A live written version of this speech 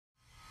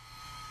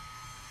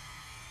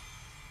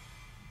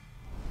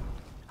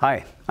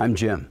Hi, I'm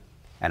Jim,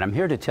 and I'm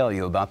here to tell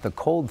you about the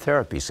cold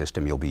therapy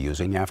system you'll be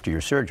using after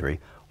your surgery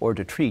or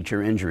to treat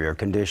your injury or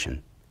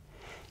condition.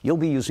 You'll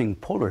be using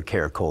Polar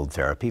Care cold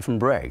therapy from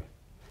Breg.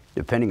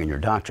 Depending on your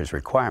doctor's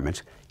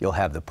requirements, you'll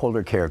have the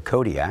Polar Care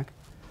Kodiak,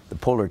 the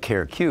Polar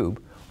Care Cube,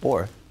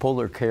 or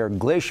Polar Care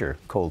Glacier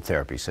cold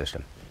therapy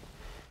system.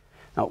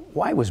 Now,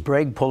 why was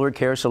Breg Polar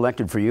Care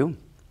selected for you?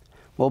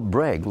 Well,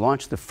 Breg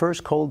launched the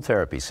first cold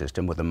therapy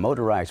system with a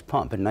motorized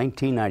pump in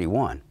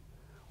 1991.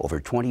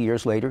 Over 20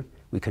 years later,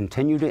 we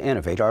continue to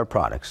innovate our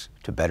products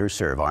to better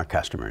serve our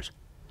customers.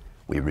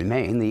 We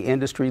remain the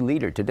industry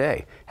leader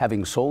today,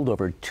 having sold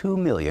over 2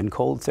 million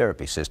cold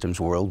therapy systems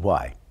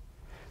worldwide.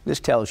 This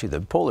tells you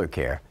that Polar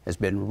Care has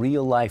been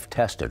real-life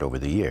tested over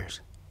the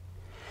years.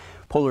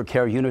 Polar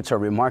Care units are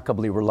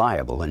remarkably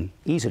reliable and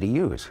easy to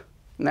use,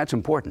 and that's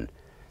important.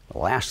 The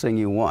last thing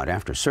you want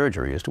after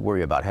surgery is to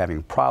worry about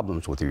having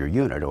problems with your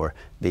unit or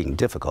being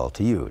difficult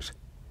to use.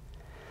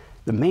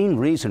 The main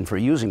reason for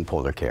using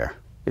Polar Care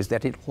is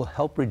that it will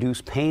help reduce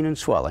pain and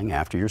swelling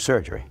after your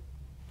surgery.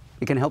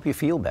 It can help you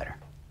feel better.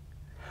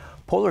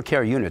 Polar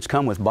Care units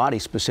come with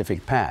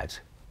body-specific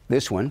pads.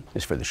 This one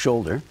is for the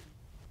shoulder.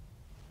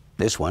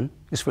 This one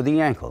is for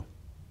the ankle.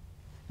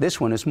 This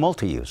one is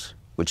multi-use,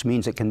 which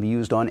means it can be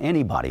used on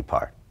any body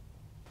part.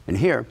 And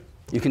here,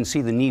 you can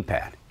see the knee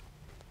pad.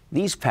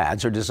 These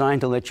pads are designed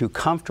to let you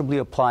comfortably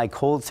apply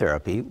cold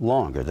therapy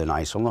longer than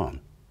ice alone.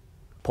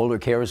 Polar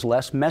Care is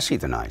less messy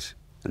than ice,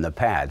 and the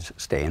pads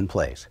stay in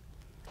place.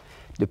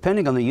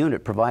 Depending on the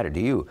unit provided to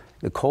you,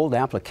 the cold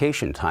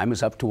application time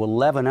is up to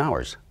 11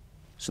 hours,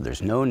 so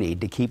there's no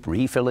need to keep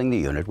refilling the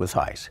unit with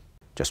ice.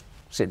 Just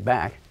sit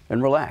back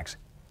and relax.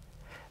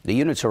 The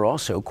units are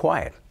also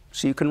quiet,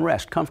 so you can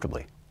rest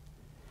comfortably.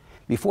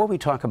 Before we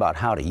talk about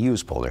how to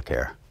use Polar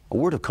Care, a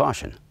word of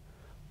caution.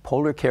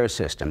 Polar Care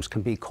systems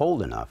can be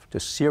cold enough to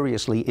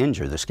seriously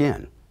injure the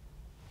skin.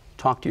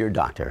 Talk to your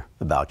doctor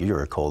about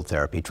your cold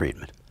therapy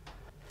treatment.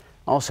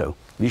 Also,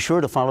 be sure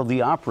to follow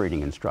the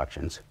operating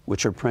instructions,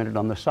 which are printed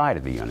on the side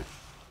of the unit,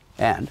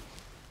 and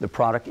the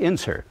product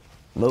insert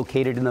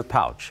located in the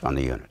pouch on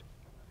the unit.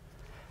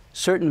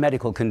 Certain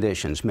medical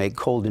conditions make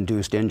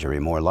cold-induced injury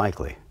more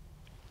likely.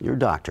 Your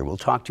doctor will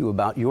talk to you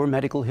about your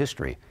medical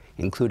history,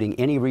 including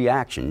any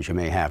reactions you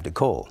may have to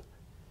cold.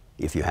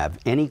 If you have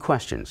any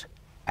questions,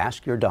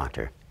 ask your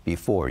doctor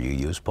before you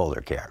use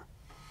Polar Care.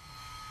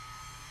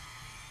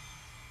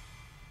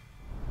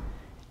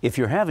 If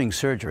you're having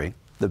surgery,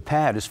 the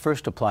pad is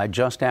first applied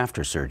just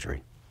after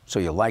surgery, so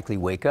you'll likely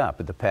wake up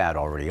with the pad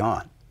already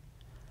on.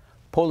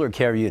 Polar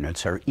Care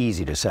units are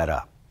easy to set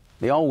up.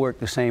 They all work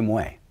the same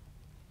way.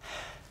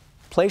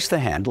 Place the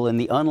handle in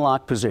the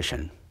unlocked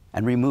position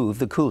and remove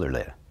the cooler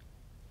lid.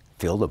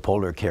 Fill the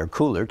Polar Care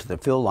cooler to the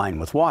fill line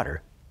with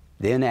water,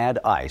 then add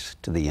ice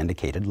to the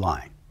indicated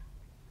line.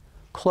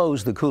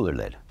 Close the cooler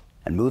lid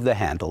and move the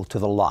handle to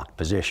the locked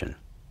position.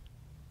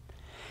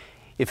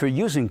 If you're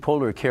using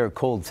Polar Care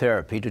cold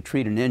therapy to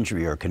treat an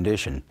injury or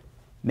condition,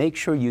 make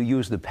sure you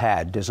use the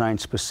pad designed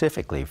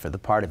specifically for the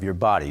part of your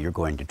body you're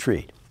going to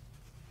treat.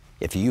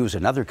 If you use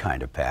another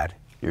kind of pad,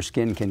 your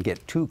skin can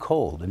get too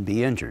cold and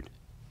be injured.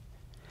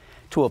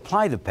 To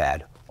apply the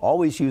pad,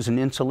 always use an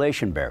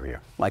insulation barrier,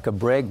 like a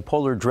Breg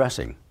Polar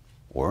dressing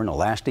or an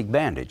elastic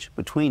bandage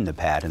between the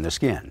pad and the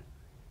skin.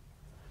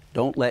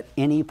 Don't let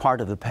any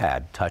part of the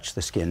pad touch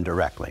the skin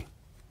directly.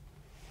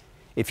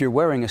 If you're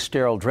wearing a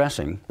sterile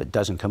dressing that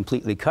doesn't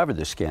completely cover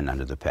the skin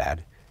under the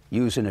pad,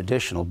 use an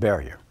additional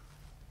barrier.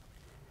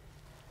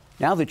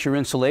 Now that your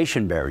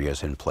insulation barrier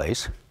is in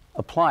place,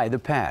 apply the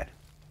pad.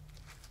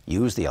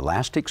 Use the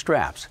elastic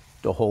straps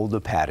to hold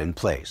the pad in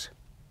place.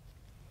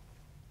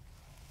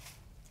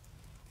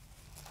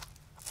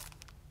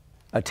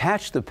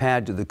 Attach the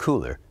pad to the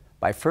cooler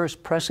by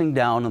first pressing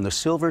down on the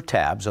silver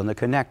tabs on the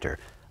connector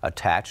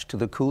attached to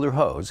the cooler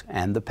hose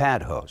and the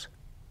pad hose.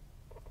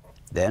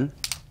 Then,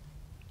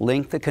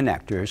 link the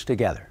connectors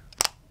together.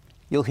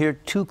 You'll hear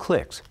 2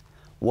 clicks,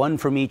 one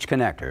from each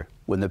connector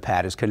when the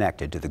pad is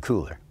connected to the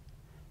cooler.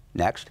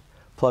 Next,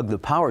 plug the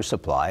power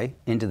supply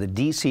into the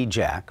DC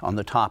jack on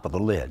the top of the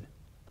lid.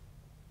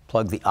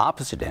 Plug the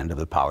opposite end of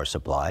the power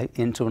supply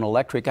into an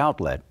electric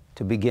outlet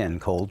to begin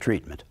cold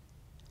treatment.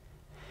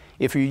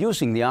 If you're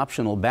using the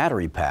optional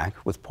battery pack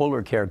with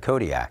Polar Care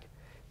Kodiak,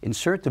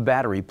 insert the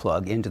battery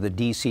plug into the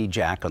DC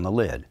jack on the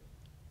lid.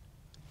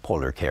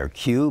 Polar Care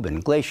Cube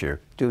and Glacier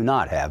do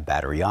not have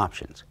battery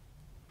options.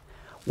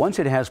 Once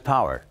it has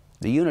power,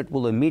 the unit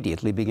will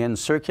immediately begin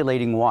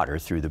circulating water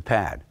through the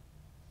pad.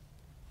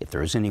 If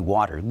there is any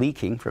water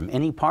leaking from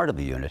any part of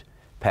the unit,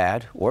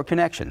 pad, or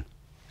connection,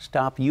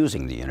 stop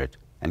using the unit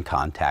and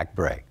contact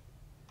Breg.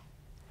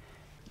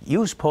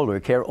 Use Polar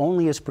Care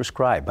only as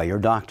prescribed by your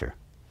doctor,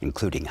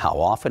 including how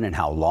often and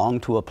how long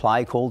to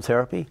apply cold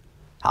therapy,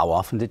 how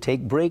often to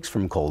take breaks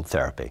from cold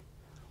therapy,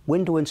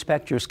 when to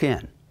inspect your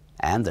skin,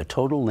 and the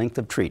total length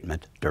of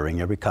treatment during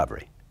your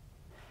recovery.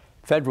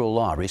 Federal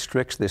law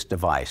restricts this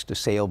device to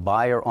sale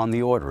by or on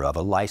the order of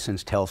a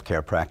licensed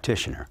healthcare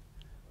practitioner.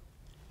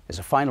 As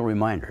a final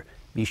reminder,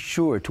 be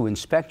sure to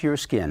inspect your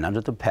skin under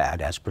the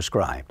pad as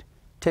prescribed.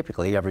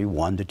 typically every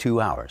 1 to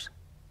 2 hours.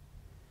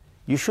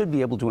 You should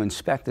be able to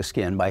inspect the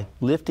skin by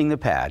lifting the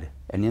pad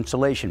and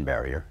insulation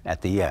barrier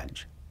at the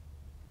edge.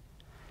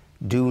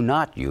 Do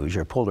not use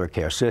your Polar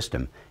Care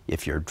system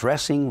if your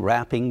dressing,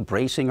 wrapping,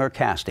 bracing, or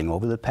casting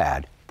over the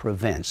pad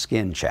prevents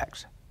skin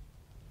checks.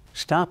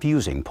 Stop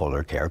using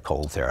Polar Care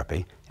cold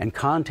therapy and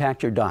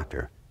contact your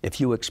doctor if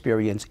you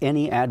experience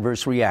any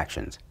adverse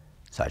reactions,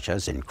 such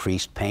as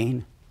increased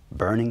pain,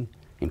 burning,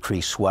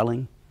 increased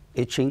swelling,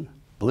 itching,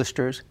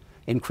 blisters,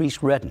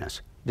 increased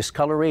redness,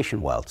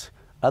 discoloration welts,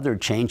 other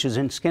changes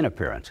in skin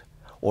appearance,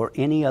 or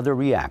any other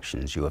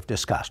reactions you have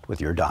discussed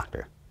with your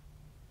doctor.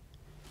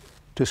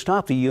 To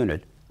stop the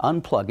unit,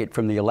 unplug it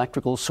from the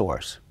electrical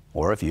source,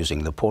 or if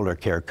using the Polar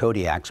Care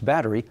Kodiak's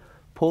battery,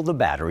 pull the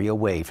battery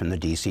away from the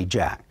DC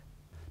jack.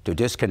 To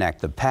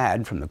disconnect the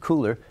pad from the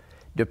cooler,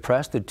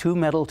 depress the 2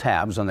 metal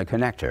tabs on the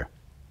connector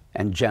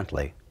and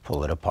gently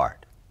pull it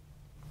apart.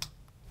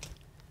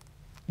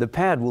 The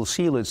pad will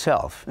seal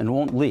itself and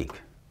won't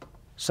leak.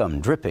 Some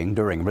dripping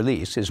during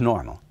release is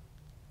normal.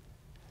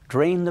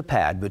 Drain the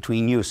pad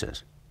between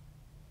uses.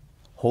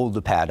 Hold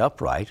the pad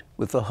upright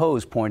with the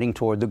hose pointing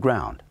toward the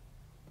ground.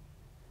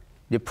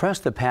 Depress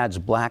the pad's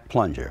black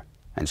plunger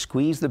and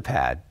squeeze the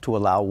pad to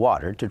allow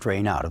water to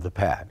drain out of the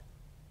pad.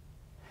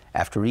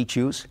 After each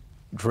use,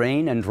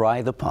 drain and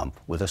dry the pump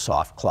with a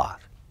soft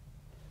cloth.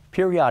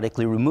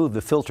 Periodically remove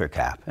the filter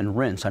cap and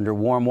rinse under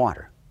warm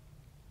water.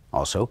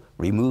 Also,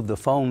 remove the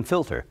foam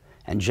filter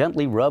and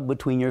gently rub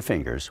between your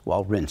fingers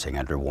while rinsing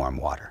under warm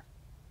water.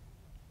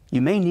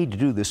 You may need to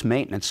do this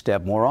maintenance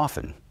step more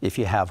often if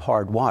you have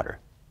hard water.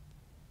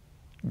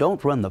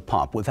 Don't run the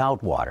pump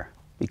without water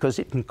because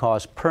it can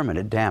cause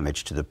permanent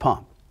damage to the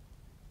pump.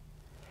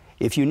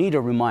 If you need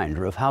a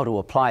reminder of how to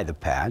apply the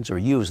pads or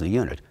use the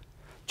unit,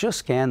 just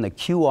scan the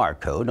QR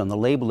code on the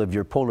label of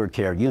your Polar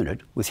Care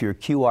unit with your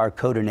QR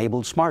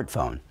code-enabled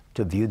smartphone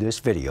to view this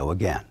video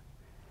again.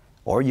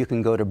 Or you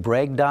can go to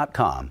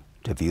breg.com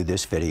to view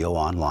this video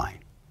online.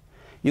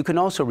 You can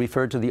also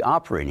refer to the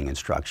operating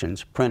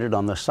instructions printed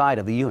on the side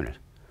of the unit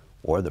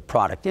or the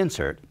product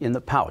insert in the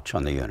pouch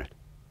on the unit.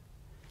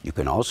 You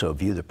can also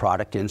view the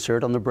product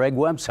insert on the Breg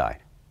website.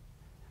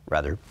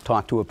 Rather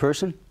talk to a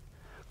person?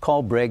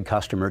 Call Breg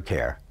Customer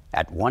Care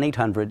at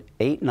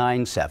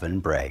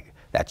 1-800-897-BREG.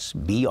 That's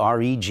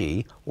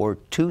B-R-E-G or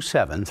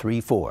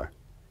 2734.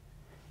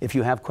 If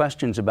you have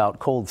questions about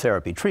cold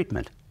therapy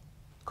treatment,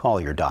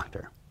 call your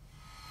doctor.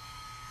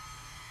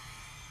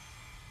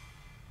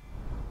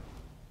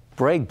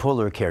 Breg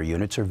Polar Care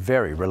units are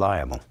very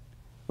reliable.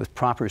 With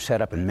proper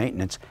setup and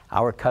maintenance,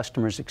 our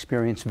customers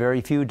experience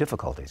very few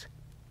difficulties.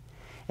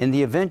 In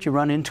the event you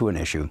run into an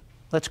issue,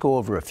 let's go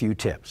over a few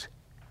tips.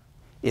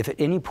 If at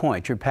any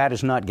point your pad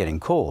is not getting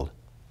cold,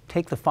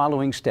 take the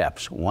following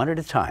steps one at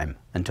a time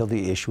until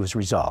the issue is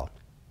resolved.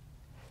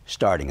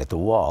 Starting at the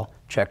wall,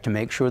 check to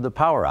make sure the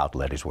power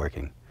outlet is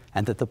working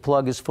and that the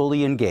plug is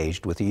fully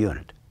engaged with the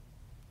unit.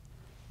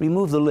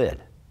 Remove the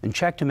lid and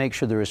check to make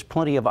sure there is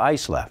plenty of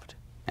ice left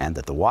and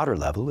that the water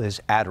level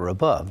is at or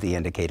above the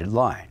indicated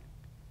line.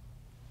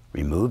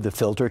 Remove the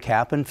filter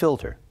cap and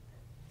filter.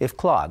 If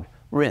clogged,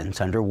 rinse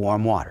under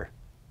warm water.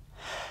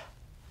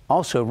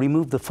 Also,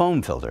 remove the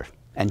foam filter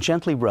and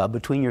gently rub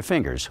between your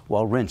fingers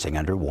while rinsing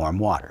under warm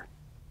water.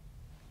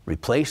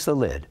 Replace the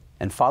lid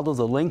and follow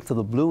the length of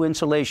the blue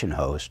insulation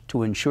hose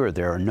to ensure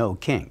there are no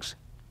kinks.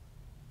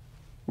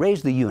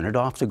 Raise the unit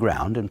off the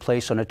ground and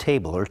place on a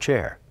table or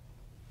chair.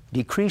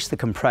 Decrease the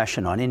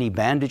compression on any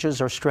bandages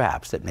or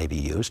straps that may be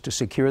used to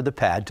secure the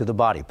pad to the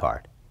body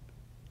part.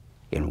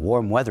 In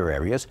warm weather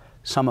areas,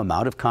 some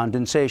amount of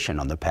condensation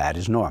on the pad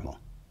is normal.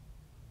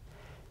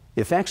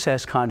 If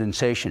excess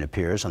condensation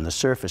appears on the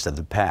surface of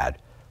the pad,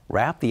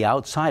 wrap the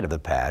outside of the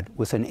pad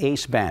with an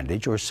ACE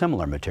bandage or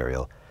similar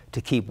material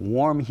to keep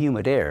warm,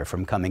 humid air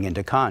from coming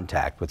into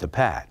contact with the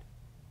pad.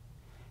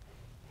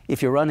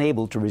 If you're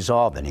unable to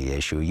resolve any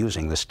issue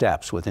using the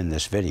steps within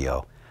this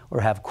video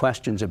or have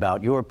questions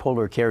about your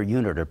Polar Care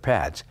unit or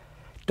pads,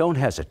 don't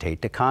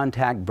hesitate to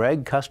contact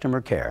Breg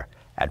Customer Care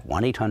at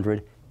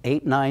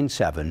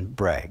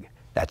 1-800-897-BREG.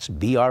 That's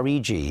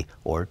B-R-E-G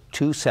or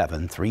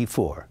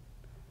 2734.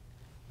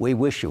 We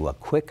wish you a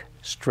quick,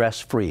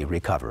 stress-free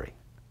recovery.